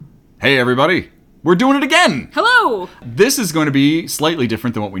Hey everybody, we're doing it again! Hello! This is going to be slightly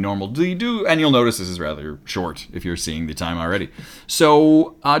different than what we normally do, and you'll notice this is rather short if you're seeing the time already.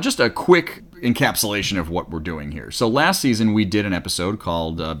 So, just a quick encapsulation of what we're doing here. So last season we did an episode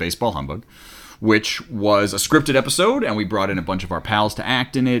called Baseball Humbug, which was a scripted episode, and we brought in a bunch of our pals to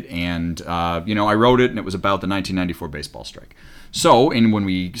act in it, and, I wrote it, and it was about the 1994 baseball strike. So, when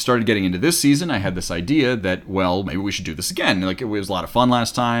we started getting into this season, I had this idea that, well, maybe we should do this again. Like, it was a lot of fun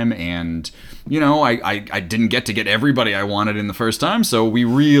last time, and, I didn't get to get everybody I wanted in the first time, so we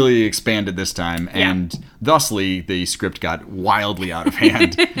really expanded this time, and thusly, the script got wildly out of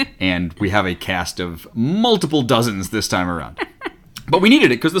hand, and we have a cast of multiple dozens this time around. But we needed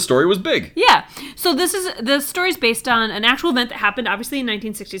it because the story was big. Yeah. So the story's based on an actual event that happened, obviously, in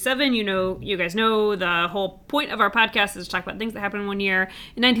 1967. You guys know the whole point of our podcast is to talk about things that happened in one year.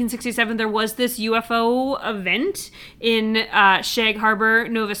 In 1967, there was this UFO event in Shag Harbor,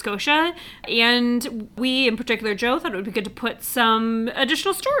 Nova Scotia. And we, in particular, Joe, thought it would be good to put some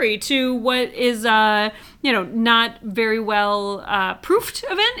additional story to what is, not very well proofed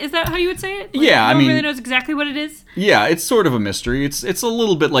event. Is that how you would say it? Yeah, no one really knows exactly what it is? Yeah, it's sort of a mystery. It's a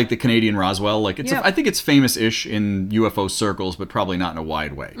little bit like the Canadian Roswell. I think it's famous-ish in UFO circles, but probably not in a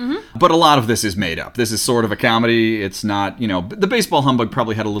wide way. Mm-hmm. But a lot of this is made up. This is sort of a comedy. It's not, the Baseball Humbug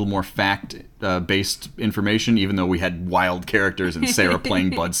probably had a little more fact-based information, even though we had wild characters and Sarah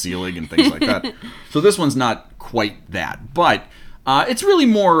playing Bud Selig and things like that. So this one's not quite that, but it's really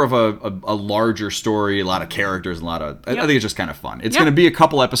more of a larger story, a lot of characters, I think it's just kind of fun. It's going to be a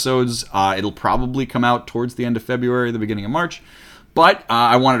couple episodes. It'll probably come out towards the end of February, the beginning of March. But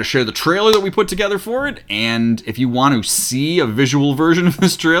I wanted to share the trailer that we put together for it, and if you want to see a visual version of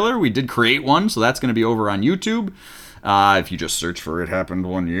this trailer, we did create one, so that's going to be over on YouTube. If you just search for It Happened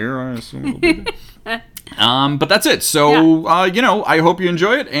One Year, I assume it'll be there. But that's it. So, I hope you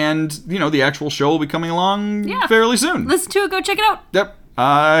enjoy it, and, the actual show will be coming along fairly soon. Listen to it, go check it out.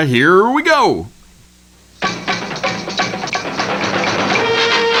 Yep. Here we go.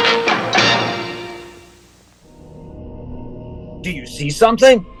 Do you see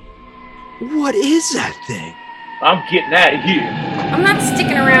something? What is that thing? I'm getting out of here. I'm not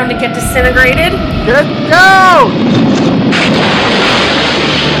sticking around to get disintegrated. Get down!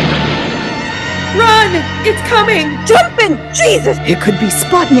 Run! It's coming! Jumping! Jesus! It could be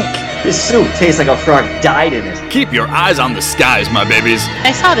Sputnik. This soup tastes like a frog died in it. Keep your eyes on the skies, my babies.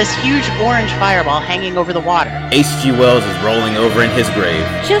 I saw this huge orange fireball hanging over the water. H.G. Wells is rolling over in his grave.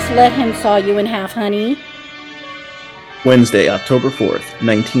 Just let him saw you in half, honey. Wednesday, October 4th,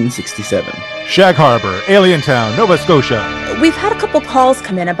 1967. Shag Harbor, Alientown, Nova Scotia. We've had a couple calls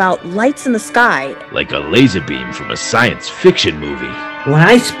come in about lights in the sky. Like a laser beam from a science fiction movie. When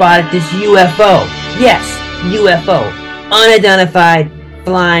I spotted this UFO. Yes, UFO. Unidentified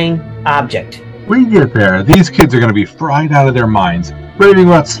flying object. We get there, these kids are going to be fried out of their minds, raving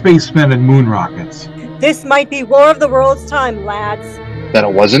about spacemen and moon rockets. This might be War of the Worlds time, lads. That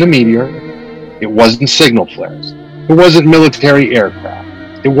it wasn't a meteor. It wasn't signal flares. It wasn't military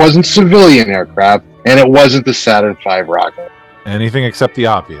aircraft. It wasn't civilian aircraft. And it wasn't the Saturn V rocket. Anything except the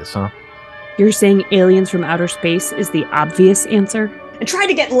obvious, huh? You're saying aliens from outer space is the obvious answer? And try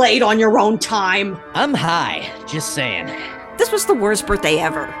to get laid on your own time. I'm high, just saying. This was the worst birthday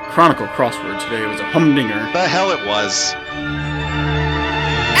ever. Chronicle crossword today was a humdinger. The hell it was.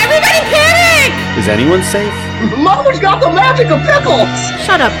 Everybody panic! Is anyone safe? Mama's got the magic of pickles!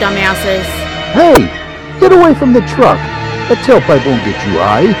 Shut up, dumbasses. Hey! Get away from the truck. The tailpipe won't get you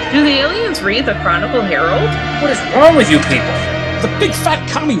high. Do the aliens read the Chronicle Herald? What is wrong with you people? The big fat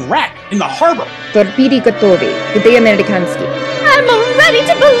commie rat in the harbor. Torpidi gotovi. Gdy Amerikanski. I'm ready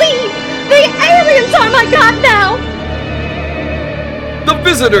to believe! The aliens are my god now! The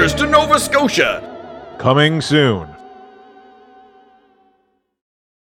visitors to Nova Scotia! Coming soon.